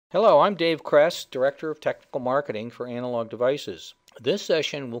Hello, I'm Dave Kress, Director of Technical Marketing for Analog Devices. This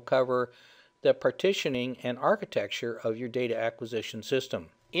session will cover the partitioning and architecture of your data acquisition system.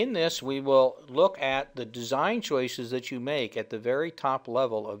 In this, we will look at the design choices that you make at the very top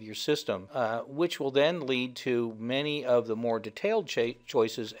level of your system, which will then lead to many of the more detailed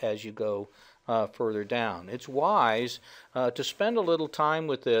choices as you go further down. It's wise to spend a little time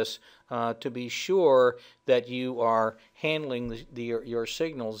with this to be sure that you are handling your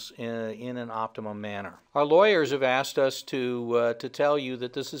signals in an optimum manner. Our lawyers have asked us to tell you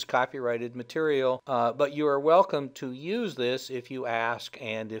that this is copyrighted material, but you are welcome to use this if you ask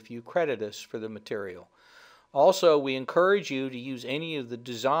and if you credit us for the material. Also, we encourage you to use any of the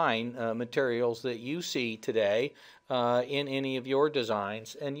design materials that you see today in any of your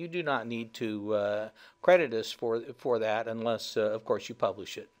designs, and you do not need to credit us for that unless, of course, you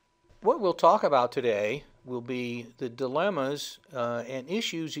publish it. What we'll talk about today will be the dilemmas and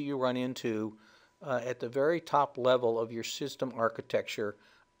issues that you run into at the very top level of your system architecture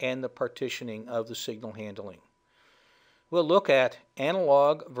and the partitioning of the signal handling. We'll look at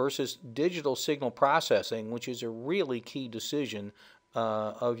analog versus digital signal processing, which is a really key decision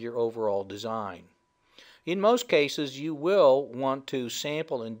of your overall design. In most cases, you will want to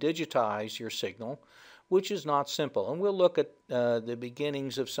sample and digitize your signal, which is not simple. And we'll look at the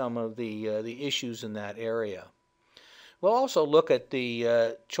beginnings of some of the issues in that area. We'll also look at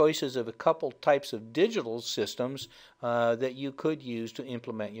the choices of a couple types of digital systems that you could use to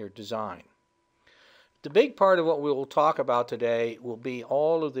implement your design. The big part of what we will talk about today will be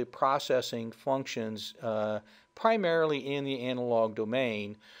all of the processing functions, primarily in the analog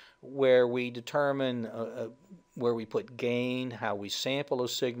domain, where we determine where we put gain, how we sample a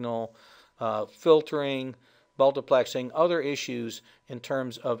signal, filtering, multiplexing, other issues in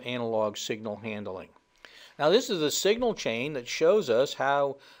terms of analog signal handling. Now, this is a signal chain that shows us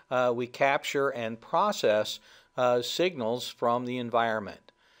how we capture and process signals from the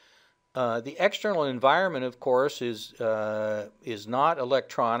environment. The external environment, of course, is not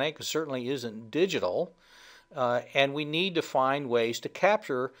electronic, certainly isn't digital, and we need to find ways to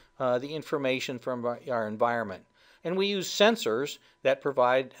capture the information from our environment. And we use sensors that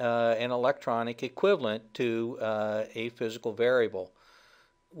provide an electronic equivalent to a physical variable.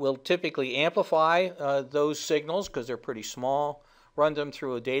 We'll typically amplify those signals because they're pretty small, run them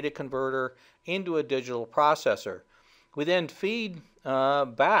through a data converter into a digital processor. We then feed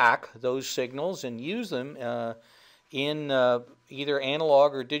back those signals and use them in either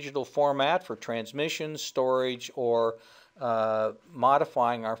analog or digital format for transmission, storage, or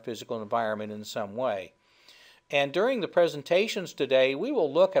modifying our physical environment in some way. And during the presentations today, we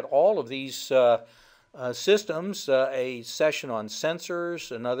will look at all of these systems, a session on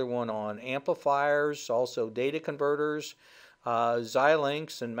sensors, another one on amplifiers, also data converters.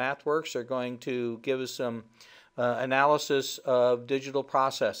 Xilinx and MathWorks are going to give us some analysis of digital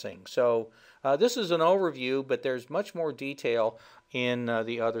processing. So this is an overview, but there's much more detail in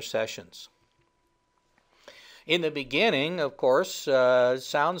the other sessions. In the beginning, of course,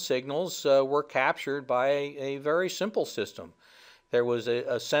 sound signals were captured by a very simple system. There was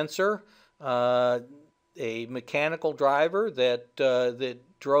a sensor, a mechanical driver that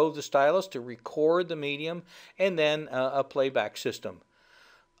drove the stylus to record the medium, and then a playback system.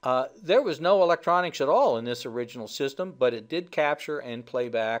 There was no electronics at all in this original system, but it did capture and play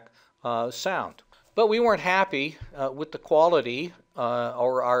back sound. But we weren't happy with the quality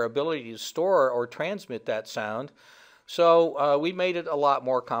or our ability to store or transmit that sound, so we made it a lot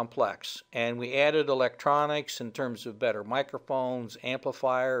more complex. And we added electronics in terms of better microphones,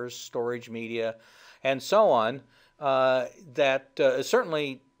 amplifiers, storage media, and so on, that is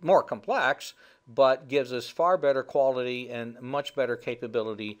certainly more complex, but gives us far better quality and much better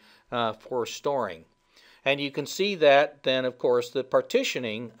capability for storing. And you can see that then, of course, the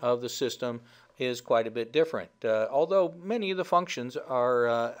partitioning of the system is quite a bit different, although many of the functions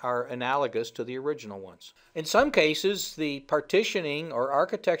are analogous to the original ones. In some cases, the partitioning or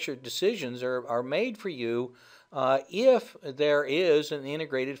architecture decisions are made for you if there is an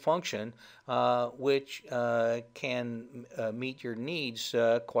integrated function which can meet your needs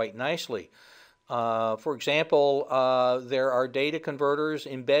quite nicely. For example, there are data converters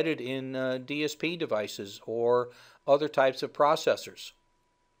embedded in DSP devices or other types of processors.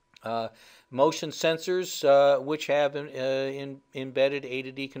 Motion sensors which have embedded A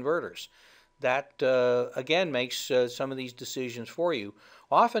to D converters. That, again, makes some of these decisions for you.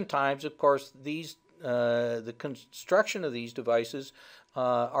 Oftentimes, of course, the construction of these devices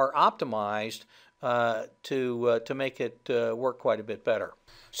are optimized to make it work quite a bit better.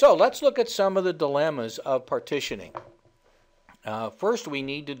 So let's look at some of the dilemmas of partitioning. First, we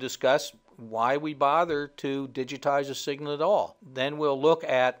need to discuss why we bother to digitize a signal at all. Then we'll look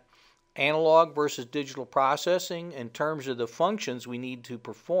at analog versus digital processing in terms of the functions we need to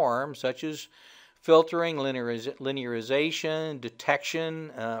perform, such as filtering, linearization,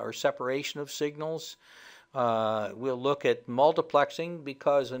 detection or separation of signals. We'll look at multiplexing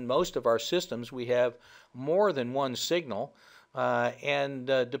because in most of our systems we have more than one signal, and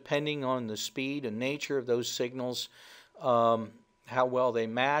depending on the speed and nature of those signals, how well they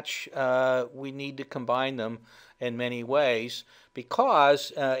match, we need to combine them in many ways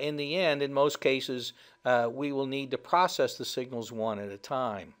because in the end, in most cases, we will need to process the signals one at a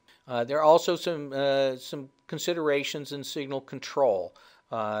time. There are also some considerations in signal control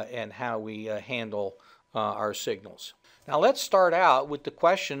and how we handle our signals. Now let's start out with the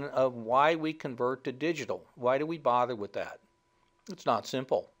question of why we convert to digital. Why do we bother with that? It's not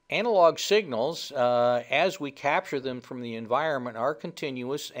simple. Analog signals, as we capture them from the environment, are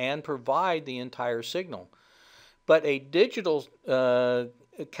continuous and provide the entire signal. But a digital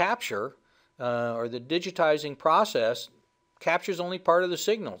capture, or the digitizing process, captures only part of the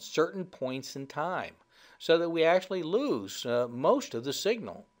signal, certain points in time, so that we actually lose most of the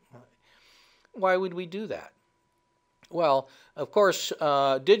signal. Why would we do that? Well, of course,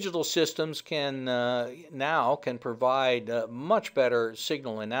 digital systems now can provide much better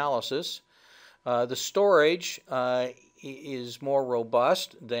signal analysis. The storage is more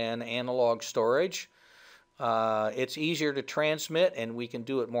robust than analog storage. It's easier to transmit, and we can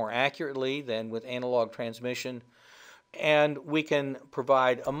do it more accurately than with analog transmission. And we can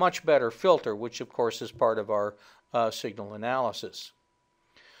provide a much better filter, which of course is part of our signal analysis.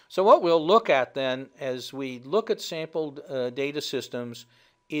 So what we'll look at then as we look at sampled data systems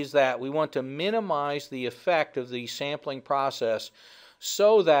is that we want to minimize the effect of the sampling process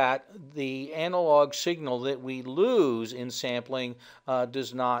so that the analog signal that we lose in sampling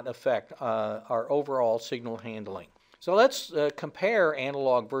does not affect our overall signal handling. So let's compare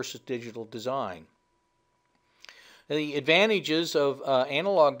analog versus digital design. The advantages of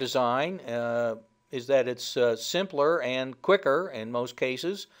analog design is that it's simpler and quicker in most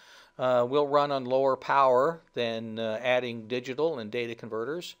cases. Will run on lower power than adding digital and data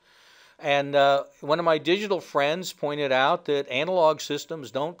converters. And one of my digital friends pointed out that analog systems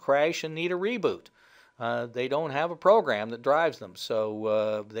don't crash and need a reboot. They don't have a program that drives them,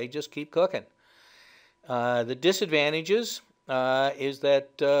 so they just keep cooking. The disadvantages is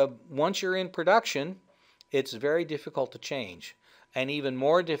that once you're in production, it's very difficult to change, and even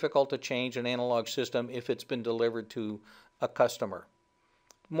more difficult to change an analog system if it's been delivered to a customer.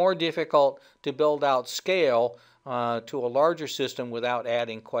 More difficult to build out scale to a larger system without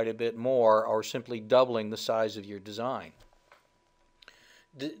adding quite a bit more or simply doubling the size of your design.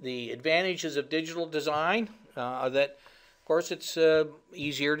 The advantages of digital design are that, of course, it's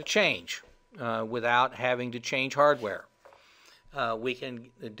easier to change without having to change hardware. We can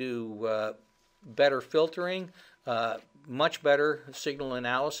do better filtering, much better signal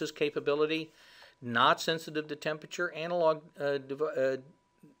analysis capability, not sensitive to temperature. Analog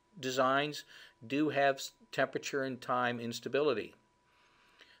designs do have temperature and time instability.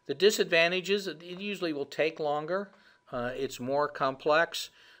 The disadvantages, it usually will take longer, it's more complex,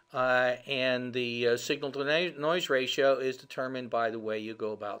 and the signal to noise ratio is determined by the way you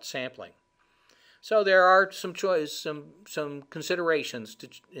go about sampling. So there are some considerations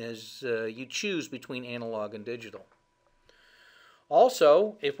as you choose between analog and digital.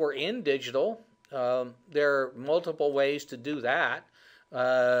 Also, if we're in digital, there are multiple ways to do that.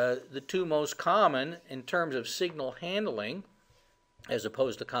 The two most common in terms of signal handling, as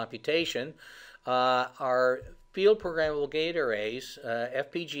opposed to computation, are field programmable gate arrays,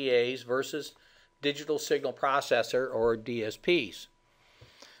 FPGAs, versus digital signal processor, or DSPs.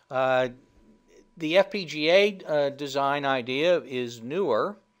 The FPGA design idea is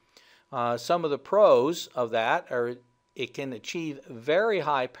newer. Some of the pros of that are it can achieve very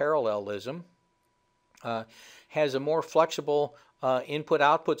high parallelism, has a more flexible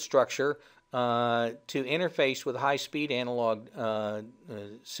input-output structure to interface with high-speed analog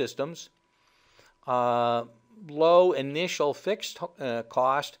systems, low initial fixed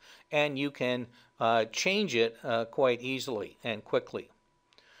cost, and you can change it quite easily and quickly.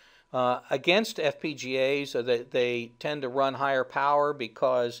 Against FPGAs, they tend to run higher power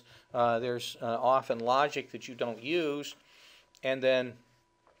because there's often logic that you don't use, and then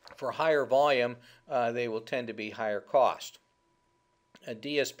for higher volume, they will tend to be higher cost.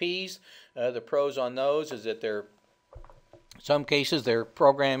 DSPs, the pros on those is that in some cases their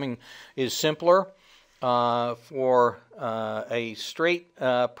programming is simpler. For a straight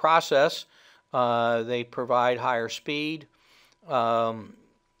process, they provide higher speed.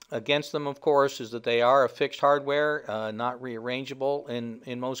 Against them, of course, is that they are a fixed hardware, not rearrangeable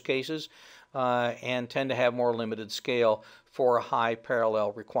in most cases, and tend to have more limited scale for high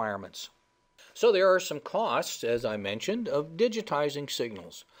parallel requirements. So there are some costs, as I mentioned, of digitizing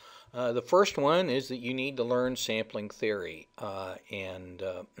signals. The first one is that you need to learn sampling theory and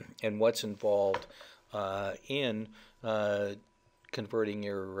what's involved in converting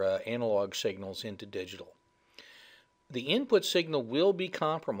your analog signals into digital. The input signal will be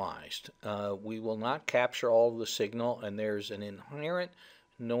compromised. We will not capture all of the signal, and there's an inherent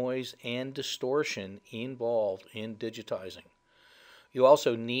noise and distortion involved in digitizing. You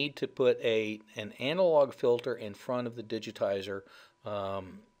also need to put an analog filter in front of the digitizer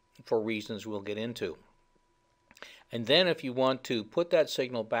for reasons we'll get into. And then if you want to put that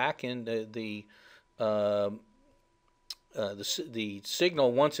signal back into the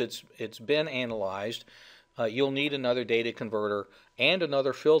signal once it's been analyzed, you'll need another data converter and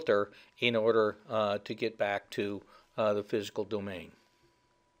another filter in order to get back to the physical domain.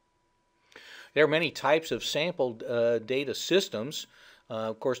 There are many types of sampled data systems.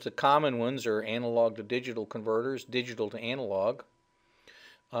 Of course, the common ones are analog to digital converters, digital to analog.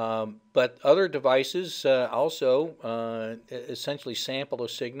 But other devices also essentially sample a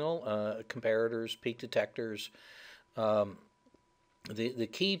signal, comparators, peak detectors. The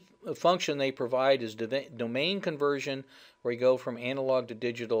key function they provide is domain conversion, where you go from analog to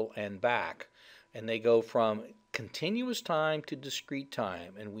digital and back. And they go from continuous time to discrete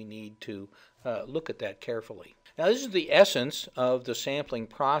time, and we need to look at that carefully. Now, this is the essence of the sampling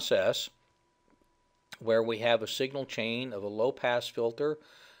process, where we have a signal chain of a low-pass filter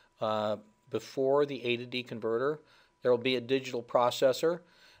before the A to D converter. There will be a digital processor,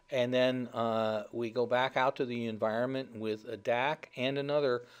 and then we go back out to the environment with a DAC and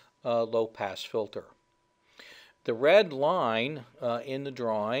another low-pass filter. The red line in the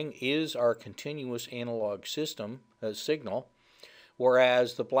drawing is our continuous analog system signal,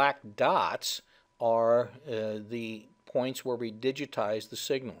 whereas the black dots are the points where we digitize the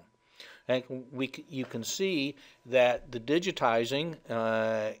signal. And you can see that the digitizing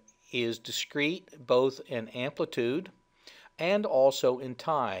is discrete both in amplitude and also in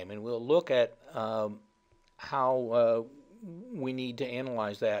time, and we'll look at how we need to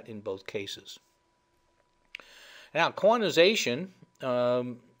analyze that in both cases. Now, quantization,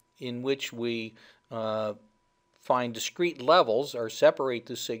 in which we find discrete levels or separate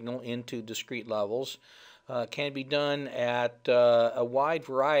the signal into discrete levels, can be done at a wide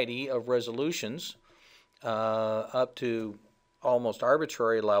variety of resolutions, up to almost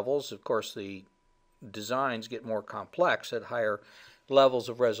arbitrary levels. Of course, the designs get more complex at higher levels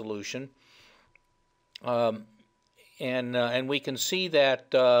of resolution. And we can see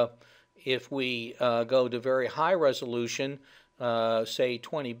that if we go to very high resolution, say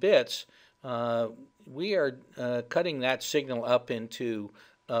 20 bits, we are cutting that signal up into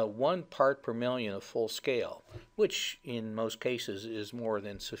 1 part per million of full scale, which in most cases is more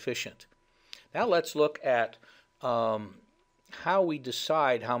than sufficient. Now let's look at how we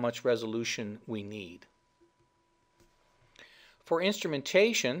decide how much resolution we need. For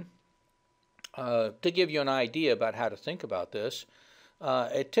instrumentation, to give you an idea about how to think about this,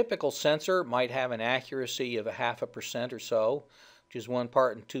 a typical sensor might have an accuracy of 0.5% or so, which is 1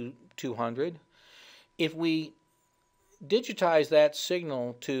 part in 200. If we digitize that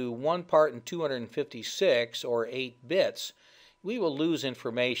signal to 1 part in 256 or 8 bits, we will lose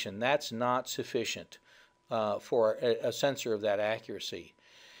information. That's not sufficient for a sensor of that accuracy.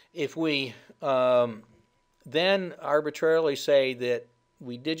 If we then arbitrarily say that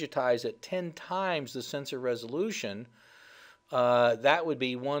we digitize at 10 times the sensor resolution, that would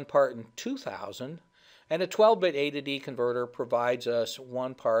be 1 part in 2,000, and a 12-bit A to D converter provides us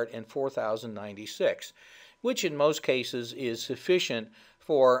 1 part in 4,096, which in most cases is sufficient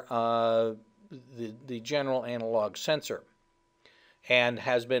for the general analog sensor, and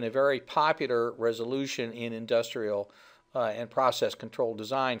has been a very popular resolution in industrial and process control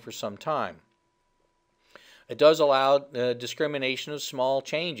design for some time. It does allow discrimination of small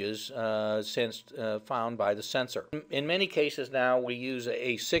changes since found by the sensor. In many cases now we use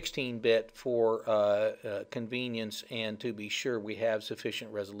a 16-bit for convenience and to be sure we have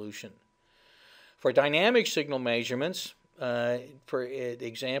sufficient resolution. For dynamic signal measurements, for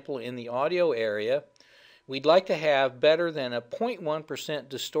example in the audio area, we'd like to have better than a 0.1%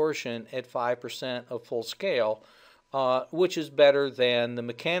 distortion at 5% of full scale, which is better than the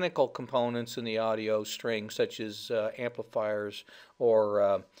mechanical components in the audio string, such as amplifiers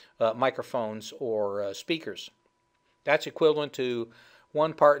or microphones or speakers. That's equivalent to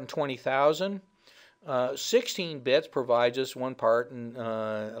 1 part in 20,000, 16 bits provides us one part in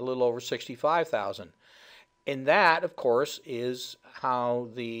a little over 65,000. And that, of course, is how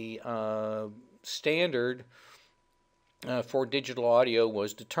the standard for digital audio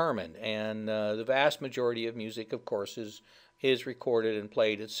was determined. And the vast majority of music, of course, is recorded and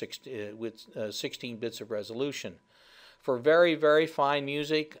played at 16 bits of resolution. For very, very fine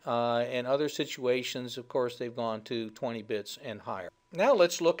music and other situations, of course, they've gone to 20 bits and higher. Now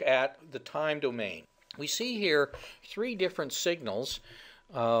let's look at the time domain. We see here three different signals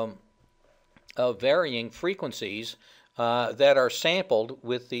of varying frequencies that are sampled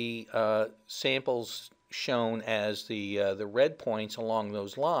with the samples shown as the red points along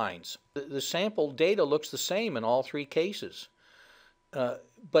those lines. The sample data looks the same in all three cases.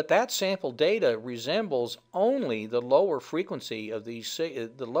 But that sample data resembles only the lower frequency of these,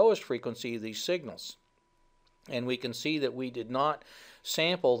 the lowest frequency of these signals. And we can see that we did not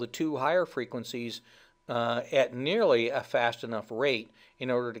sample the two higher frequencies at nearly a fast enough rate in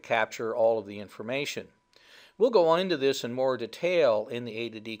order to capture all of the information. We'll go into this in more detail in the A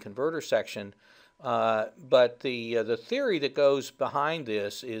to D converter section, but the theory that goes behind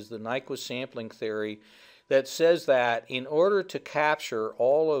this is the Nyquist sampling theory that says that in order to capture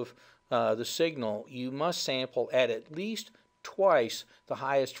all of the signal, you must sample at least twice the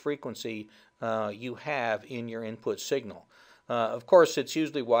highest frequency you have in your input signal. Of course, it's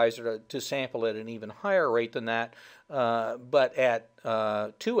usually wiser to sample at an even higher rate than that, but at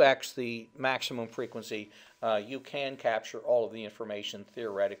 2x the maximum frequency, you can capture all of the information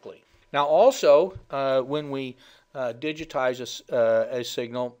theoretically. Now also, when we digitize a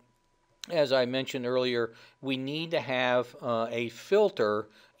signal, as I mentioned earlier, we need to have a filter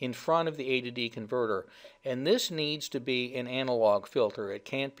in front of the A to D converter, and this needs to be an analog filter. It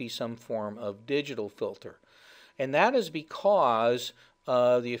can't be some form of digital filter. And that is because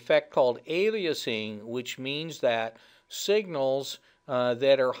of the effect called aliasing, which means that signals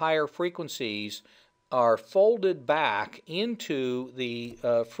that are higher frequencies are folded back into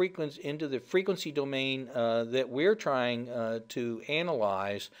the frequency domain that we're trying to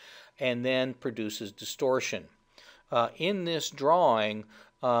analyze, and then produces distortion. In this drawing,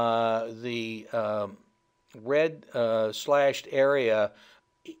 the red slashed area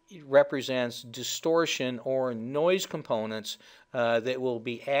represents distortion or noise components that will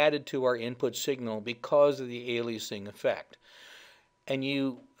be added to our input signal because of the aliasing effect. And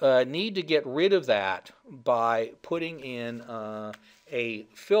you need to get rid of that by putting in a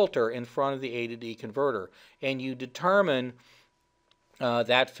filter in front of the A to D converter. And you determine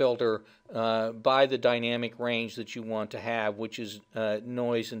that filter by the dynamic range that you want to have, which is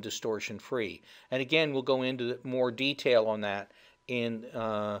noise and distortion free. And again, we'll go into more detail on that in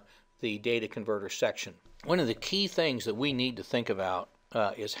the data converter section. One of the key things that we need to think about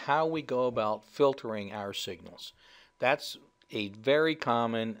is how we go about filtering our signals. That's a very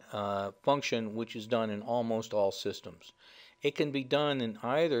common function which is done in almost all systems. It can be done in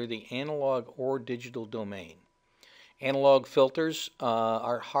either the analog or digital domain. Analog filters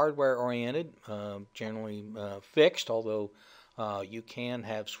are hardware oriented, generally fixed, although you can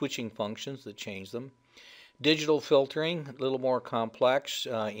have switching functions that change them. Digital filtering, a little more complex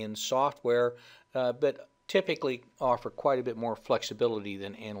in software, but typically offer quite a bit more flexibility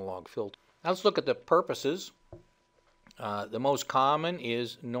than analog filters. Now let's look at the purposes. The most common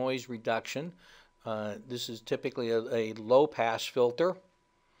is noise reduction. This is typically a low-pass filter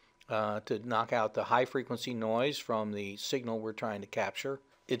to knock out the high-frequency noise from the signal we're trying to capture.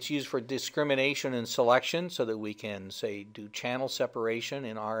 It's used for discrimination and selection so that we can, say, do channel separation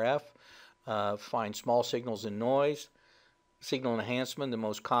in RF, find small signals in noise. Signal enhancement, the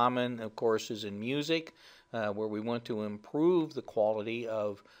most common, of course, is in music, where we want to improve the quality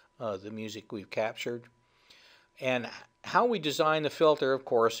of the music we've captured. And how we design the filter, of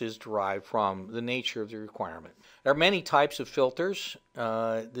course, is derived from the nature of the requirement. There are many types of filters.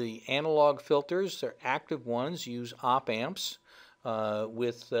 The analog filters, they're active ones, use op amps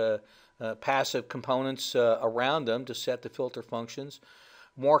with passive components around them to set the filter functions.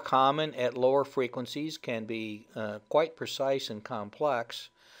 More common at lower frequencies, can be quite precise and complex.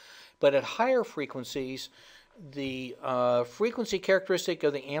 But at higher frequencies, the frequency characteristic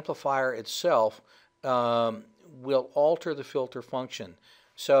of the amplifier itself will alter the filter function.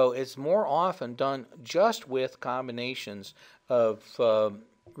 So it's more often done just with combinations of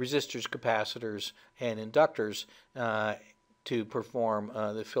resistors, capacitors, and inductors to perform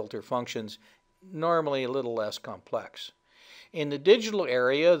the filter functions, normally a little less complex. In the digital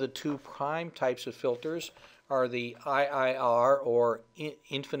area, the two prime types of filters are the IIR, or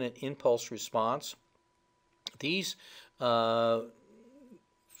infinite impulse response. These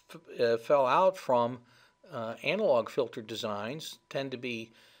fell out from analog filter designs, tend to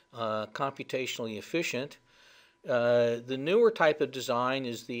be computationally efficient. The newer type of design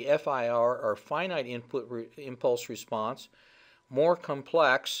is the FIR, or finite impulse response, more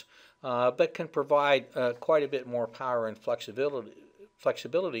complex, but can provide quite a bit more power and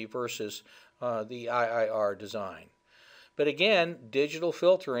flexibility versus the IIR design. But again, digital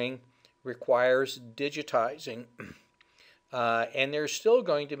filtering requires digitizing, and there's still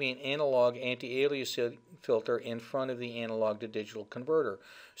going to be an analog anti-aliasing filter in front of the analog to digital converter.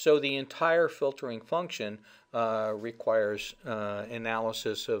 So the entire filtering function requires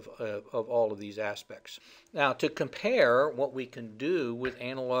analysis of all of these aspects. Now, to compare what we can do with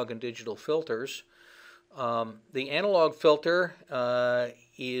analog and digital filters, the analog filter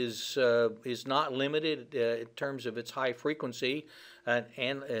is not limited in terms of its high frequency.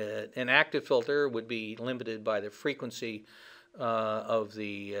 An active filter would be limited by the frequency of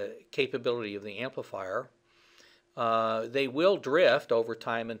the capability of the amplifier. They will drift over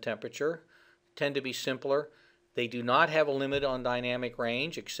time and temperature, tend to be simpler. They do not have a limit on dynamic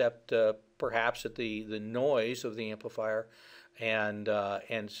range, except perhaps at the noise of the amplifier and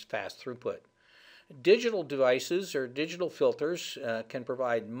fast throughput. Digital devices or digital filters can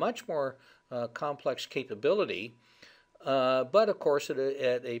provide much more complex capability, but of course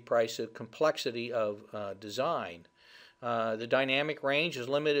at a price of complexity of design. The dynamic range is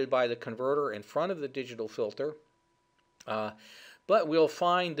limited by the converter in front of the digital filter, but we'll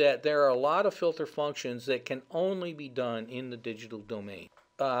find that there are a lot of filter functions that can only be done in the digital domain.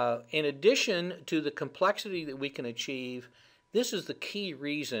 In addition to the complexity that we can achieve, this is the key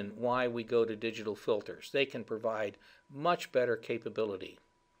reason why we go to digital filters. They can provide much better capability.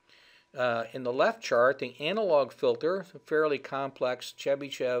 In the left chart, the analog filter, a fairly complex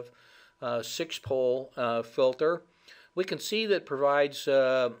Chebyshev 6-pole filter, we can see that provides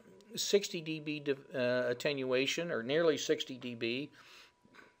 60 dB attenuation, or nearly 60 dB,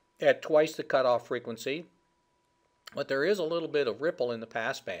 at twice the cutoff frequency. But there is a little bit of ripple in the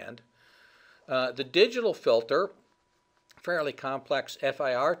passband. The digital filter, fairly complex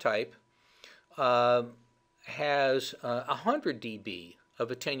FIR type, has 100 dB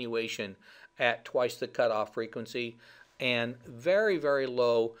of attenuation at twice the cutoff frequency and very, very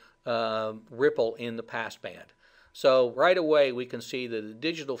low ripple in the passband. So right away we can see that the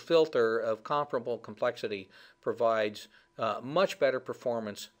digital filter of comparable complexity provides much better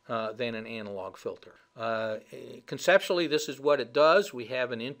performance than an analog filter. Conceptually, this is what it does. We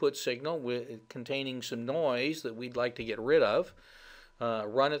have an input signal containing some noise that we'd like to get rid of.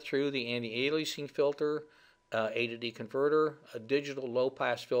 Run it through the anti-aliasing filter, A to D converter, a digital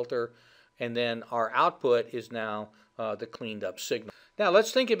low-pass filter, and then our output is now the cleaned up signal. Now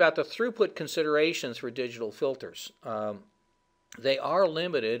let's think about the throughput considerations for digital filters. They are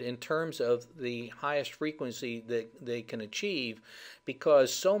limited in terms of the highest frequency that they can achieve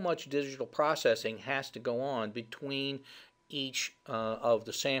because so much digital processing has to go on between each of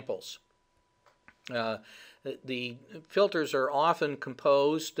the samples. The filters are often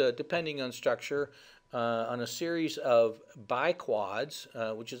composed, depending on structure, on a series of biquads,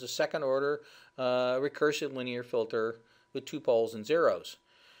 which is a second order recursive linear filter with 2 poles and zeros.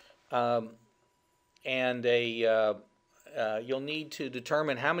 You'll need to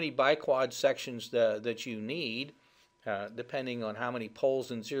determine how many biquad sections that you need, depending on how many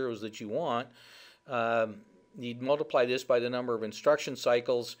poles and zeros that you want. You'd multiply this by the number of instruction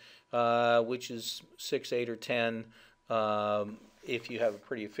cycles, which is 6, 8, or 10 if you have a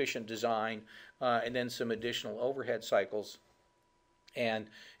pretty efficient design, and then some additional overhead cycles. And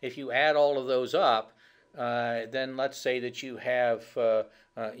if you add all of those up, then let's say that you have a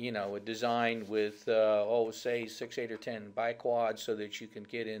design with say 6, 8, or 10 biquads, so that you can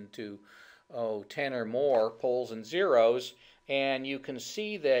get into 10 or more poles and zeros, and you can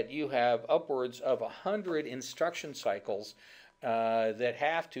see that you have upwards of 100 instruction cycles that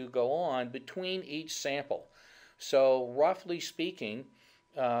have to go on between each sample. So roughly speaking,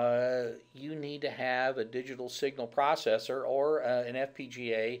 you need to have a digital signal processor or an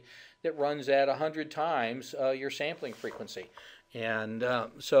FPGA that runs at 100 times your sampling frequency. And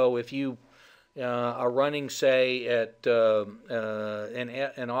so if you are running, say, at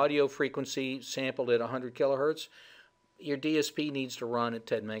an audio frequency sampled at 100 kilohertz, your DSP needs to run at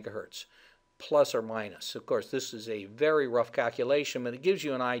 10 megahertz, plus or minus. Of course, this is a very rough calculation, but it gives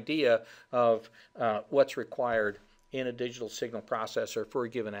you an idea of what's required in a digital signal processor for a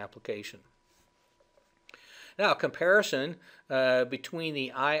given application. Now, comparison between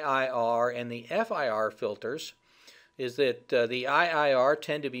the IIR and the FIR filters is that the IIR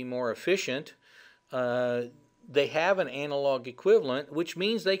tend to be more efficient. they have an analog equivalent, which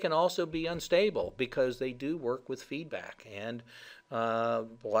means they can also be unstable because they do work with feedback. And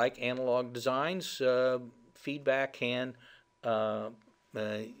like analog designs, feedback can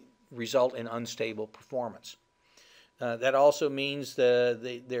result in unstable performance. That also means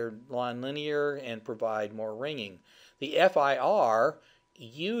they're nonlinear and provide more ringing. The FIR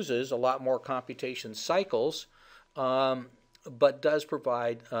uses a lot more computation cycles, but does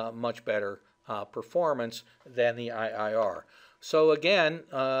provide much better performance than the IIR. So again,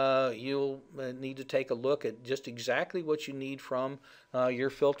 you'll need to take a look at just exactly what you need from your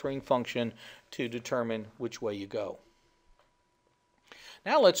filtering function to determine which way you go.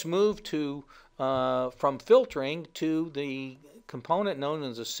 Now let's move to from filtering to the component known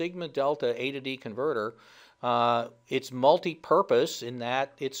as a sigma delta A to D converter. It's multi-purpose in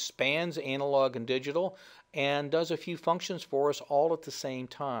that it spans analog and digital and does a few functions for us all at the same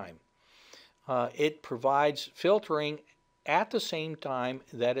time. It provides filtering at the same time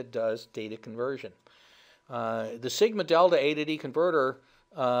that it does data conversion. The sigma delta A to D converter,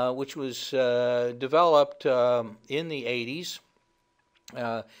 which was developed in the 80s,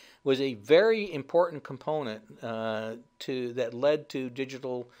 was a very important component that led to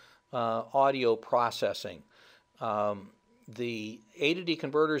digital audio processing. The A to D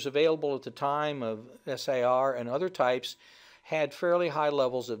converters available at the time of SAR and other types had fairly high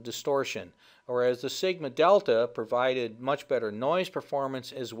levels of distortion, whereas the sigma delta provided much better noise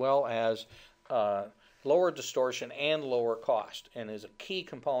performance as well as lower distortion and lower cost, and is a key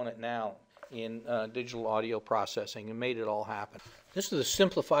component now in digital audio processing and made it all happen. This is a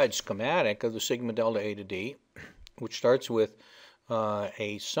simplified schematic of the sigma delta A to D, which starts with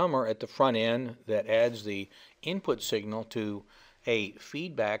a summer at the front end that adds the input signal to a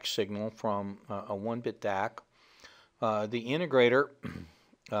feedback signal from a 1-bit DAC. The integrator,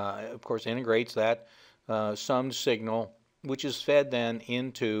 of course, integrates that summed signal, which is fed then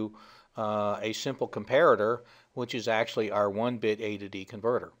into a simple comparator, which is actually our 1-bit A to D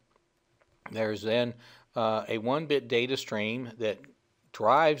converter. There's then a 1-bit data stream that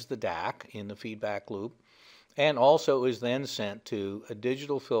drives the DAC in the feedback loop, and also is then sent to a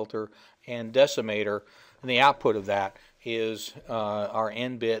digital filter and decimator, and the output of that is our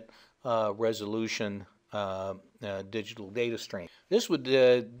n-bit resolution digital data stream. This would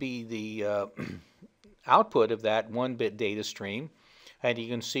be the output of that 1-bit data stream, and you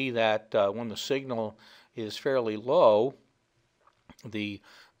can see that when the signal is fairly low, the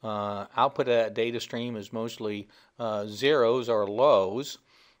output of that data stream is mostly zeros or lows.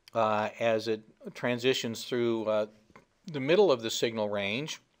 As it transitions through the middle of the signal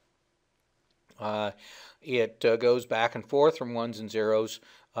range, it goes back and forth from ones and zeros,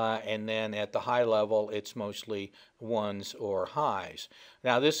 and then at the high level it's mostly ones or highs.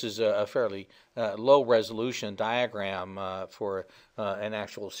 Now this is a fairly low resolution diagram for an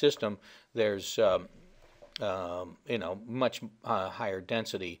actual system. There's much higher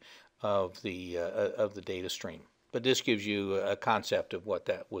density of the data stream, but this gives you a concept of what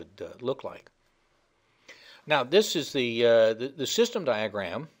that would look like. Now this is the system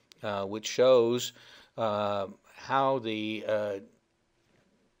diagram, which shows how the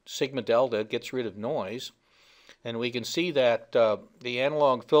sigma delta gets rid of noise, and we can see that the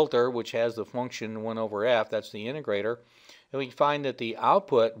analog filter, which has the function 1 over f, that's the integrator, and we find that the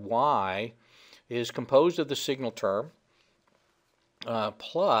output y is composed of the signal term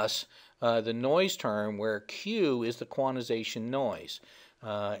plus the noise term, where Q is the quantization noise.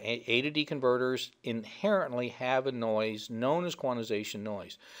 A to D converters inherently have a noise known as quantization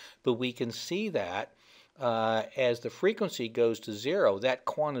noise, but we can see that as the frequency goes to 0, that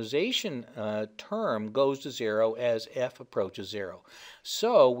quantization term goes to 0 as f approaches 0.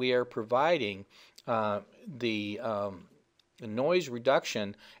 So we are providing the noise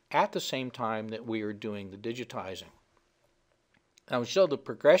reduction at the same time that we are doing the digitizing. Now we show the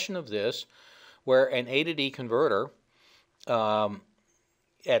progression of this, where an A to D converter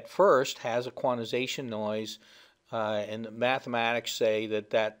at first has a quantization noise, and the mathematics say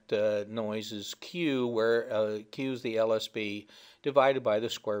that noise is Q, where Q is the LSB divided by the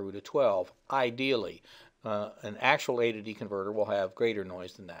square root of 12. Ideally, an actual A to D converter will have greater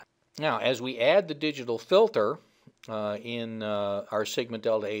noise than that. Now, as we add the digital filter in our sigma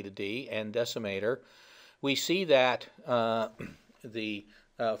delta A to D and decimator, we see that the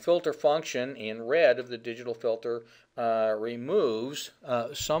filter function in red of the digital filter removes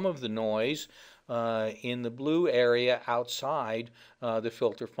some of the noise in the blue area outside the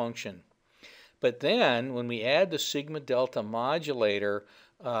filter function. But then when we add the sigma delta modulator,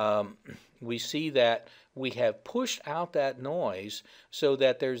 we see that we have pushed out that noise so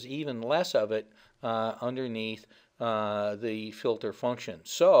that there's even less of it underneath the filter function.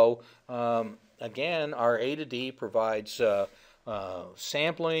 So again, our A to D provides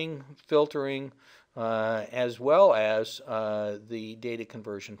sampling, filtering, as well as the data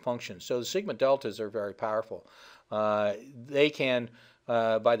conversion function. So the sigma deltas are very powerful. They can,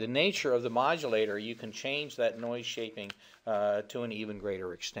 by the nature of the modulator, you can change that noise shaping to an even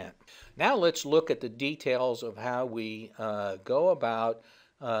greater extent. Now let's look at the details of how we go about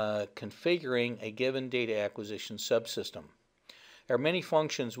configuring a given data acquisition subsystem. There are many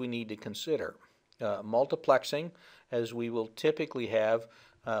functions we need to consider. Multiplexing, as we will typically have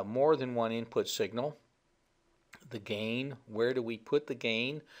more than one input signal. The gain, where do we put the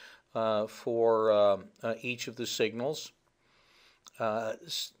gain for each of the signals?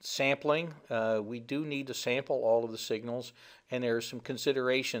 Sampling, we do need to sample all of the signals, and there are some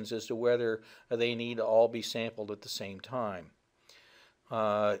considerations as to whether they need to all be sampled at the same time.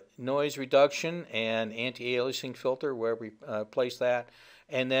 Noise reduction and anti-aliasing filter, where we place that,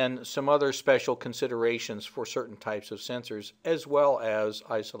 and then some other special considerations for certain types of sensors, as well as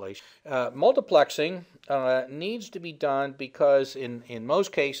isolation. Multiplexing needs to be done because in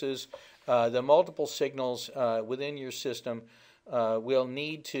most cases the multiple signals within your system will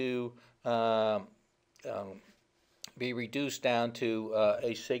need to be reduced down to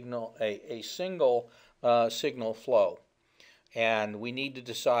a single signal flow, and we need to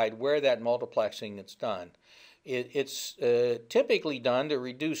decide where that multiplexing is done. It's typically done to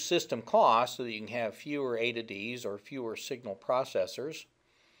reduce system costs so that you can have fewer A to Ds or fewer signal processors.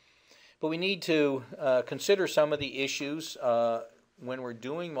 But we need to consider some of the issues when we're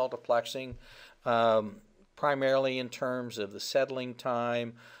doing multiplexing, primarily in terms of the settling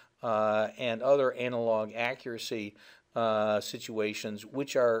time and other analog accuracy situations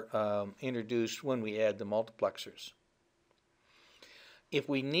which are introduced when we add the multiplexers. If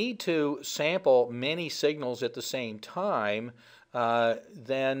we need to sample many signals at the same time,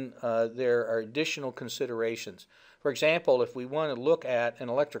 then there are additional considerations. For example, if we want to look at an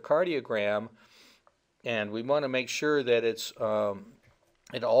electrocardiogram and we want to make sure that it's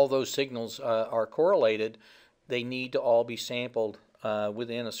and all those signals are correlated, they need to all be sampled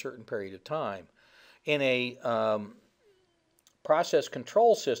within a certain period of time. In a process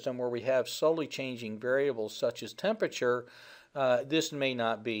control system where we have slowly changing variables such as temperature, this may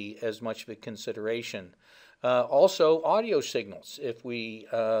not be as much of a consideration. Also, audio signals. If we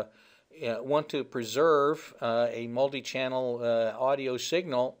want to preserve a multi-channel audio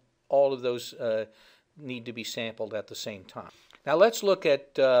signal, all of those need to be sampled at the same time. Now let's look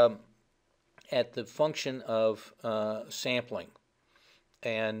at the function of sampling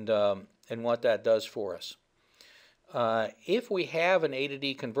and what that does for us. If we have an A to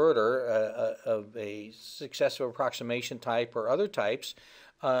D converter of a successive approximation type or other types,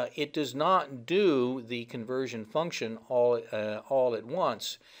 it does not do the conversion function all at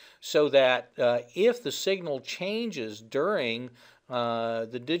once, so that if the signal changes during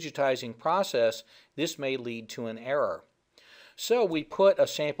the digitizing process, this may lead to an error. So we put a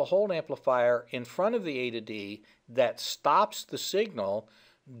sample hold amplifier in front of the A to D that stops the signal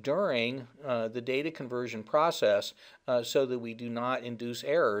during the data conversion process so that we do not induce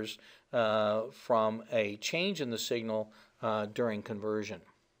errors from a change in the signal during conversion.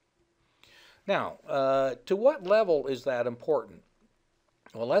 Now, to what level is that important?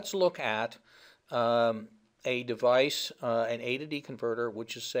 Well, let's look at a device, an A to D converter,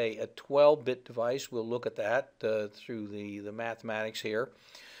 which is, say, a 12-bit device. We'll look at that through the mathematics here.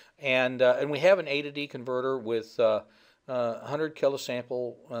 And we have an A to D converter with 100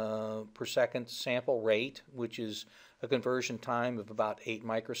 kilosample per second sample rate, which is a conversion time of about 8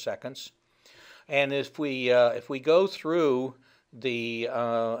 microseconds. And if we go through the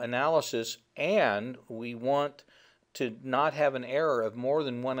analysis and we want to not have an error of more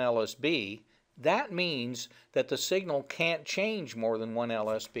than 1 LSB, that means that the signal can't change more than 1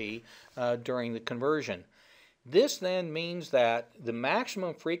 LSB during the conversion. This then means that the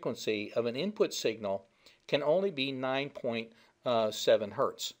maximum frequency of an input signal can only be 9.7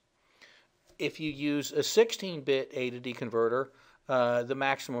 hertz. If you use a 16-bit A to D converter, the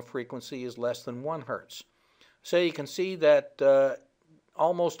maximum frequency is less than 1 hertz. So you can see that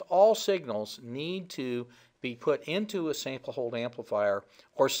almost all signals need to be put into a sample hold amplifier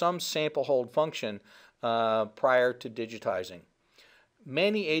or some sample hold function prior to digitizing.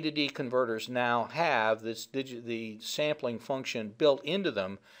 Many A to D converters now have the sampling function built into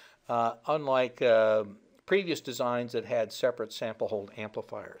them, unlike previous designs that had separate sample hold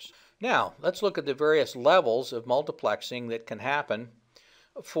amplifiers. Now, let's look at the various levels of multiplexing that can happen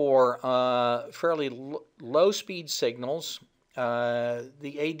for fairly low speed signals the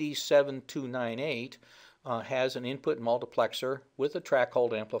AD7298 has an input multiplexer with a track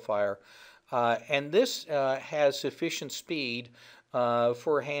hold amplifier, and this has sufficient speed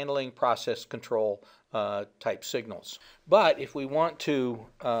for handling process control type signals. But if we want to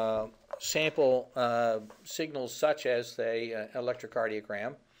sample signals such as, say,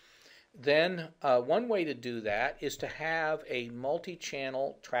 electrocardiogram, then one way to do that is to have a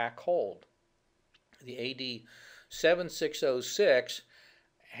multi-channel track hold. The AD7606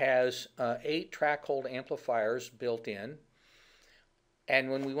 has 8 track hold amplifiers built in, and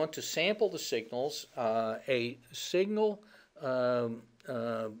when we want to sample the signals, a signal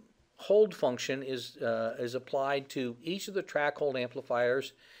hold function is applied to each of the track hold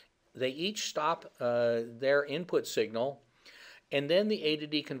amplifiers. They each stop their input signal, and then the A to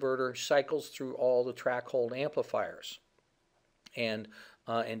D converter cycles through all the track hold amplifiers and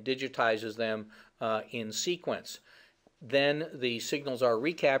digitizes them in sequence. Then the signals are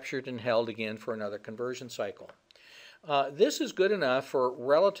recaptured and held again for another conversion cycle. This is good enough for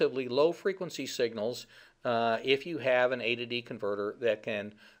relatively low frequency signals if you have an A to D converter that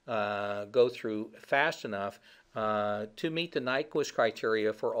can go through fast enough to meet the Nyquist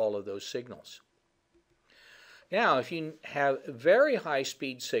criteria for all of those signals. Now, if you have very high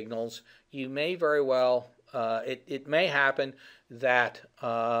speed signals, you may very well, it may happen that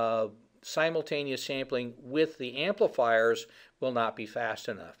simultaneous sampling with the amplifiers will not be fast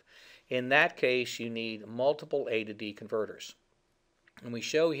enough. In that case, you need multiple A to D converters. And we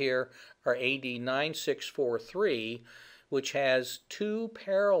show here our AD9643, which has 2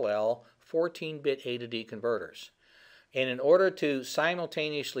 parallel 14-bit A to D converters. And in order to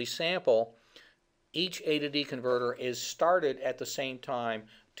simultaneously sample, each A to D converter is started at the same time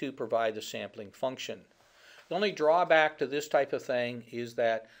to provide the sampling function. The only drawback to this type of thing is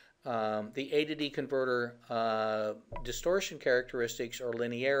that the A to D converter distortion characteristics or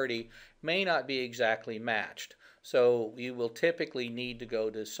linearity may not be exactly matched. So you will typically need to go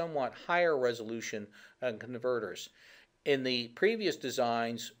to somewhat higher resolution converters. In the previous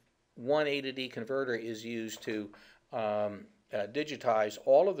designs, one A to D converter is used to digitize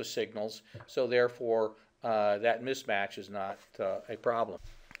all of the signals, so therefore that mismatch is not a problem.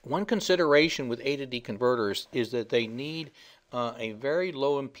 One consideration with A to D converters is that they need a very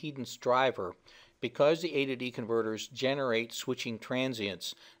low impedance driver, because the A to D converters generate switching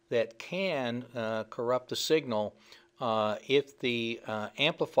transients that can corrupt the signal if the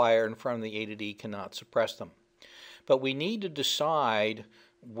amplifier in front of the A to D cannot suppress them. But we need to decide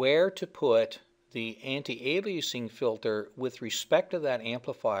where to put the anti-aliasing filter with respect to that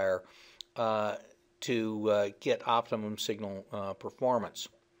amplifier to get optimum signal performance.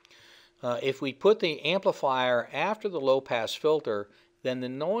 If we put the amplifier after the low-pass filter, then the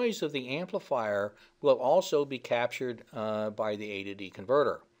noise of the amplifier will also be captured by the A to D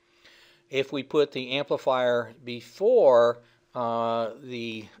converter. If we put the amplifier before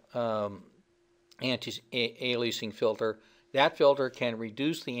the anti-aliasing filter, that filter can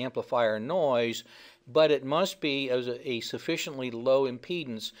reduce the amplifier noise, but it must be as a sufficiently low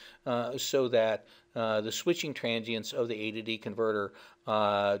impedance so that the switching transients of the A to D converter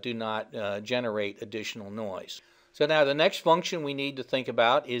do not generate additional noise. So now the next function we need to think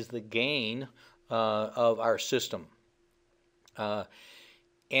about is the gain of our system. One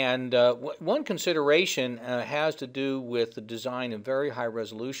consideration has to do with the design of very high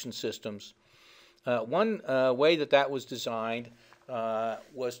resolution systems. One way that was designed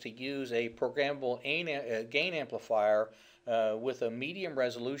was to use a programmable gain amplifier with a medium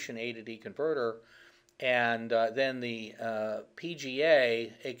resolution A to D converter, and then the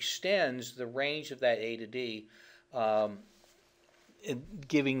PGA extends the range of that A to D,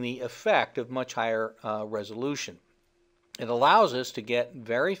 giving the effect of much higher resolution. It allows us to get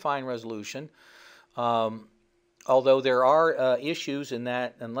very fine resolution, although there are issues in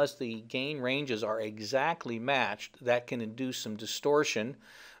that unless the gain ranges are exactly matched, that can induce some distortion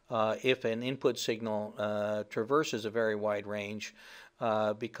if an input signal traverses a very wide range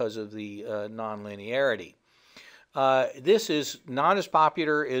because of the nonlinearity. This is not as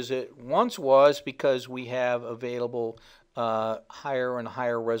popular as it once was because we have available higher and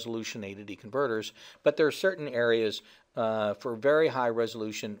higher resolution A to D converters, but there are certain areas for very high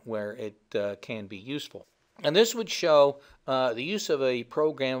resolution where it can be useful. And this would show the use of a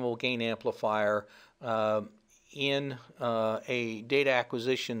programmable gain amplifier in a data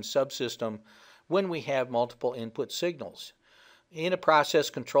acquisition subsystem when we have multiple input signals. In a process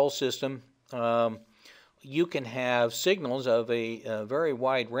control system, you can have signals of a very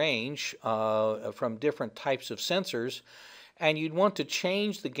wide range from different types of sensors, and you'd want to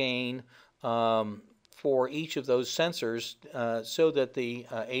change the gain for each of those sensors so that the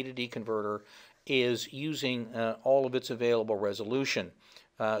A to D converter is using all of its available resolution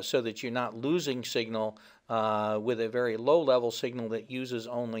so that you're not losing signal with a very low level signal that uses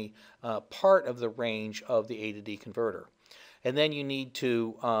only part of the range of the A to D converter. And then you need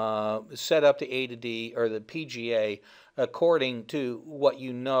to set up the A to D or the PGA according to what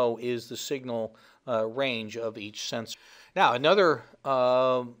you know is the signal range of each sensor. Now, another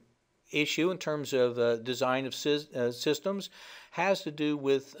issue in terms of design of systems has to do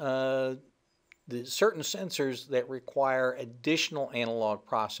with the certain sensors that require additional analog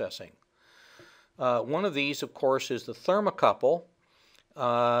processing. One of these, of course, is the thermocouple,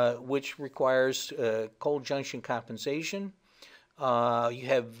 which requires cold junction compensation. You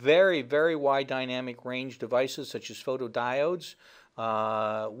have very, very wide dynamic range devices such as photodiodes,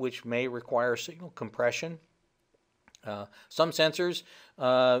 which may require signal compression. Some sensors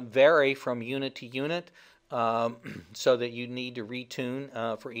vary from unit to unit, so that you need to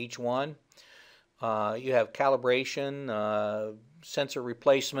retune for each one. You have calibration, sensor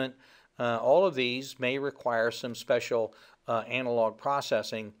replacement. All of these may require some special analog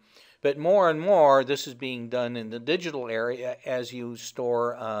processing. But more and more, this is being done in the digital area as you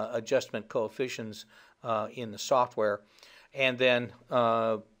store adjustment coefficients in the software. And then,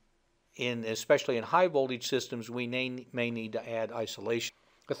 especially in high voltage systems, we may need to add isolation.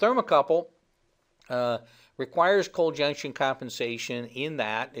 The thermocouple requires cold junction compensation in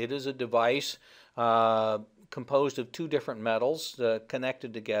that it is a device composed of two different metals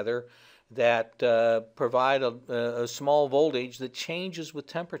connected together that provide a small voltage that changes with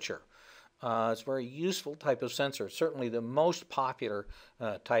temperature. It's a very useful type of sensor, certainly the most popular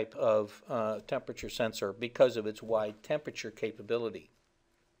type of temperature sensor because of its wide temperature capability.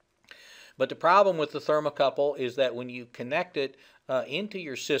 But the problem with the thermocouple is that when you connect it into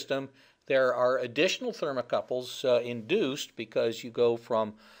your system, there are additional thermocouples induced because you go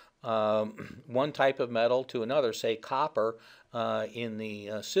from one type of metal to another, say copper in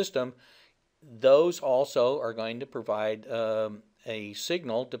the system. Those also are going to provide a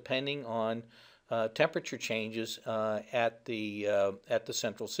signal depending on temperature changes at the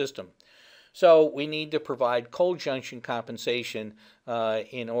central system. So we need to provide cold junction compensation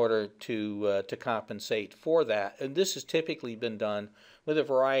in order to compensate for that. And this has typically been done with a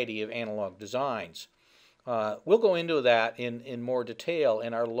variety of analog designs. We'll go into that in more detail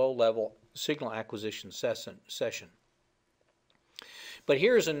in our low-level signal acquisition session. But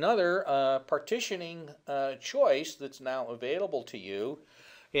here's another partitioning choice that's now available to you,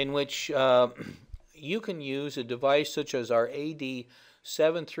 in which you can use a device such as our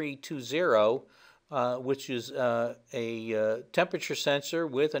AD7320, which is a temperature sensor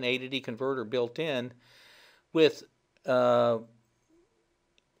with an A to D converter built in, with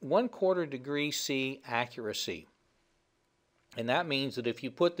 1/4 degree C accuracy. And that means that if you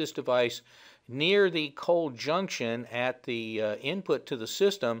put this device near the cold junction at the input to the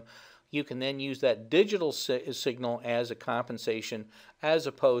system, you can then use that digital signal as a compensation as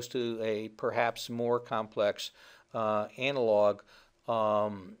opposed to a perhaps more complex analog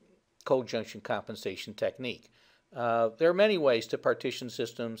cold junction compensation technique. There are many ways to partition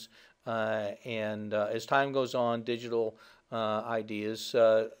systems, and as time goes on, digital ideas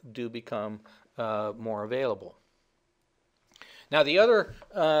do become more available. Now, the other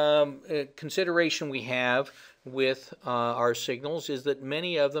consideration we have with our signals is that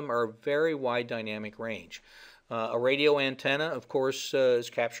many of them are very wide dynamic range. A radio antenna, of course, is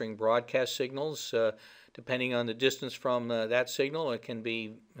capturing broadcast signals. Depending on the distance from that signal, it can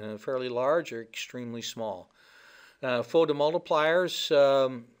be fairly large or extremely small. Photomultipliers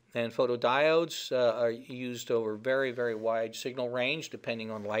and photodiodes are used over very, very wide signal range depending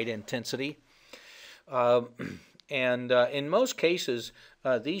on light intensity. And in most cases,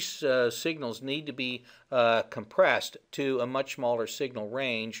 these signals need to be compressed to a much smaller signal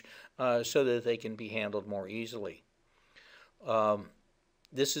range so that they can be handled more easily.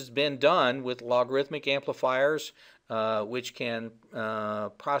 This has been done with logarithmic amplifiers, which can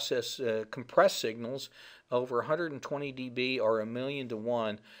process compressed signals over 120 dB or 1,000,000 to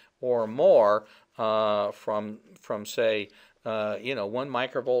 1 or more from say, 1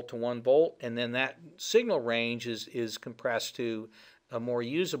 microvolt to 1 volt, and then that signal range is compressed to a more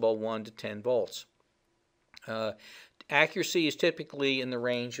usable 1 to 10 volts. Accuracy is typically in the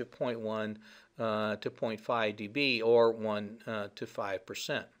range of 0.1 to 0.5 dB or 1 to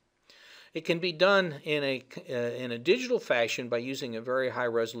 5%. It can be done in a digital fashion by using a very high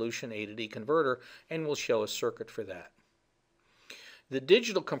resolution A to D converter, and we'll show a circuit for that. The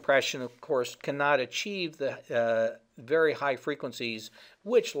digital compression, of course, cannot achieve the very high frequencies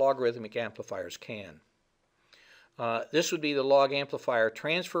which logarithmic amplifiers can. This would be the log amplifier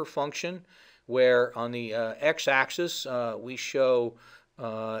transfer function, where on the x-axis we show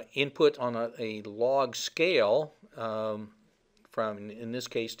input on a log scale from, in this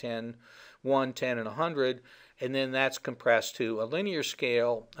case, 10, 1, 10, and 100, and then that's compressed to a linear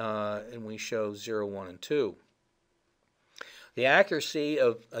scale, and we show 0, 1, and 2. The accuracy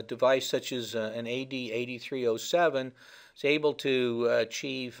of a device such as an AD8307 is able to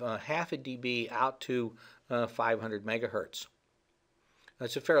achieve half a dB out to 500 megahertz.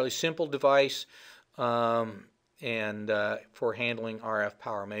 It's a fairly simple device and for handling RF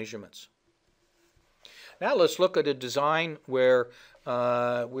power measurements. Now let's look at a design where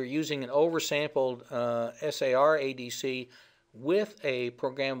we're using an oversampled SAR ADC with a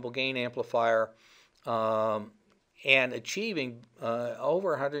programmable gain amplifier and achieving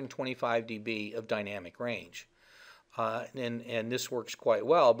over 125 dB of dynamic range. And this works quite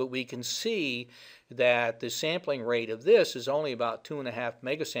well, but we can see that the sampling rate of this is only about 2.5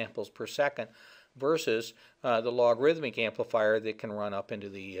 megasamples per second versus the logarithmic amplifier that can run up into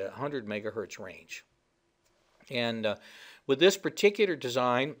the 100 megahertz range. And with this particular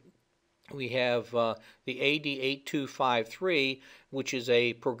design, we have the AD8253, which is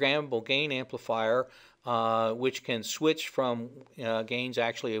a programmable gain amplifier which can switch from gains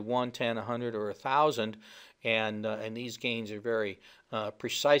actually of 1, 10, 100, or 1,000, and these gains are very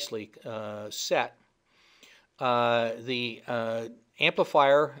precisely set. The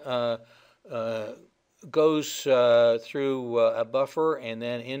amplifier goes through a buffer and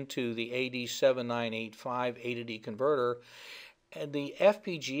then into the AD7985 A to D converter, and the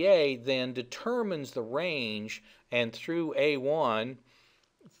FPGA then determines the range and through A1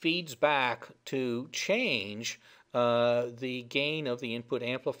 feeds back to change the gain of the input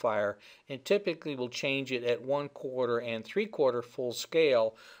amplifier, and typically will change it at 1/4 and 3/4 full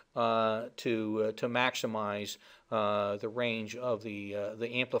scale to maximize the range of the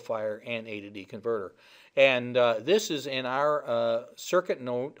amplifier and A to D converter. And this is in our circuit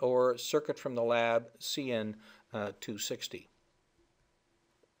note or circuit from the lab CN260.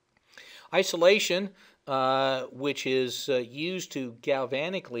 Isolation, which is used to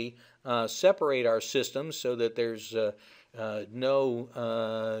galvanically separate our systems so that there's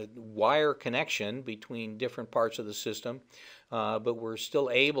no wire connection between different parts of the system, but we're still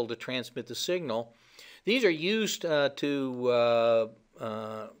able to transmit the signal. These are used to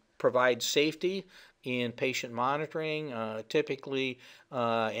provide safety in patient monitoring, typically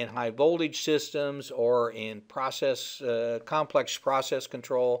in high voltage systems or in complex process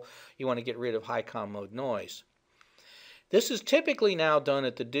control. You want to get rid of high comm mode noise. This is typically now done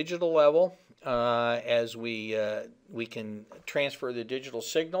at the digital level, as we can transfer the digital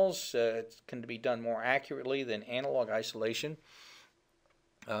signals. It can be done more accurately than analog isolation.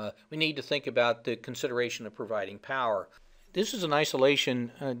 We need to think about the consideration of providing power. This is an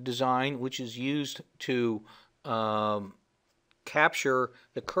isolation design which is used to capture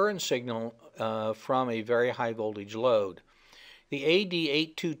the current signal from a very high voltage load. The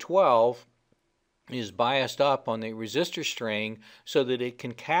AD8212 is biased up on the resistor string so that it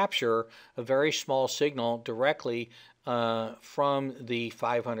can capture a very small signal directly from the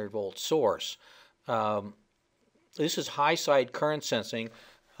 500 volt source. This is high side current sensing,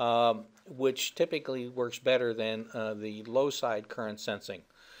 which typically works better than the low side current sensing.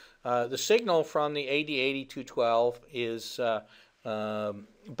 The signal from the AD8212 is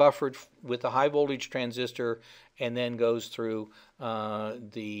buffered with a high voltage transistor and then goes through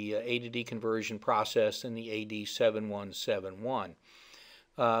the A to D conversion process in the AD7171.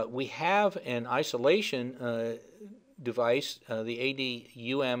 We have an isolation device, the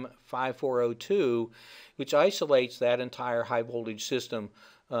AD-UM5402, which isolates that entire high voltage system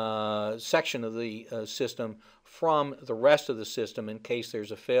section of the system from the rest of the system. In case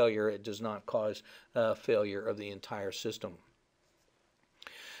there's a failure, it does not cause failure of the entire system.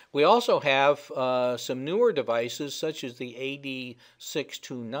 We also have some newer devices such as the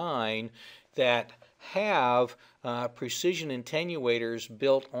AD629 that have precision attenuators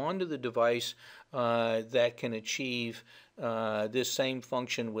built onto the device that can achieve this same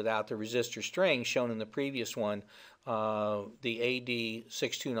function without the resistor string shown in the previous one. The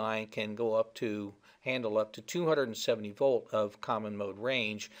AD629 can go up to handle up to 270 volt of common mode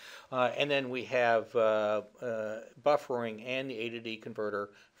range, and then we have buffering and the A to D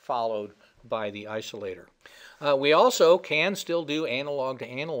converter followed by the isolator. We also can still do analog to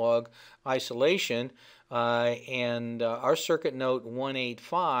analog isolation, and our circuit note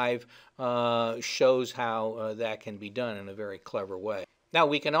 185 shows how that can be done in a very clever way. Now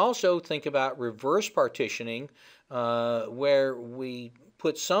we can also think about reverse partitioning, where we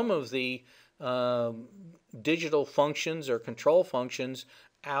put some of the digital functions or control functions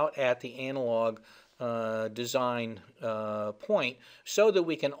out at the analog design point so that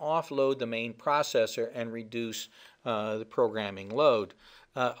we can offload the main processor and reduce the programming load.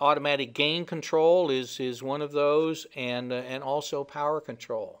 Automatic gain control is one of those, and also power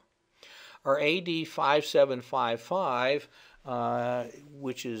control. Our AD5755,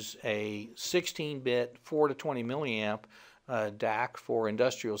 which is a 16-bit 4 to 20 milliamp DAC for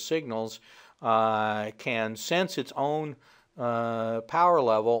industrial signals, can sense its own power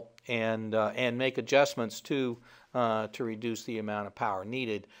level and make adjustments to reduce the amount of power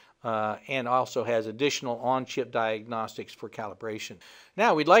needed, and also has additional on-chip diagnostics for calibration.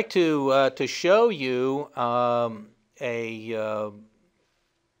 Now we'd like to show you a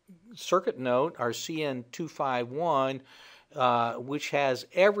circuit note, our CN251, which has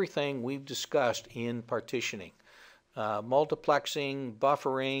everything we've discussed in partitioning. Multiplexing,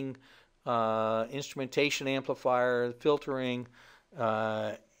 buffering, instrumentation amplifier, filtering,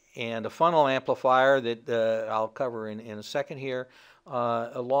 and a funnel amplifier that I'll cover in a second here,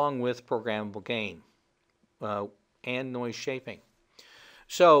 along with programmable gain and noise shaping.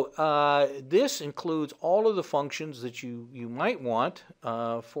 So this includes all of the functions that you might want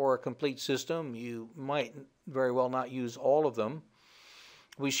for a complete system. You might very well not use all of them.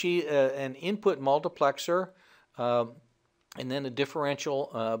 We see an input multiplexer, and then a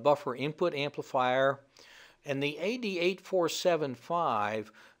differential buffer input amplifier. And the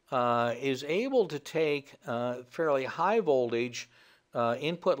AD8475 is able to take fairly high voltage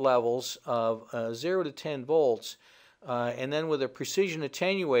input levels of 0 to 10 volts, and then with a precision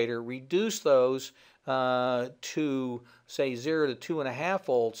attenuator reduce those to, say, 0 to 2.5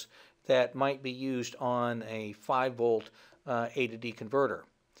 volts that might be used on a 5-volt A to D converter.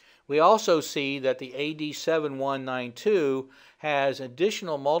 We also see that the AD7192 has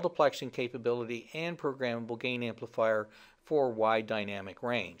additional multiplexing capability and programmable gain amplifier for wide dynamic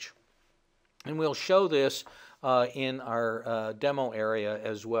range. And we'll show this in our demo area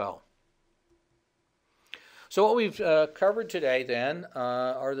as well. So what we've covered today then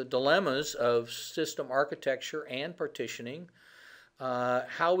are the dilemmas of system architecture and partitioning,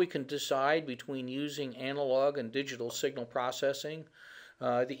 how we can decide between using analog and digital signal processing,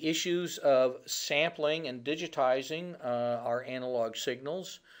 the issues of sampling and digitizing our analog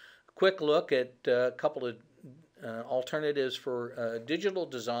signals, a quick look at a couple of alternatives for digital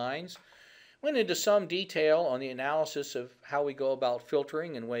designs, went into some detail on the analysis of how we go about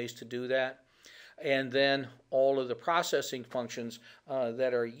filtering and ways to do that, and then all of the processing functions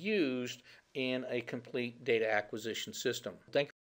that are used in a complete data acquisition system. Thank you.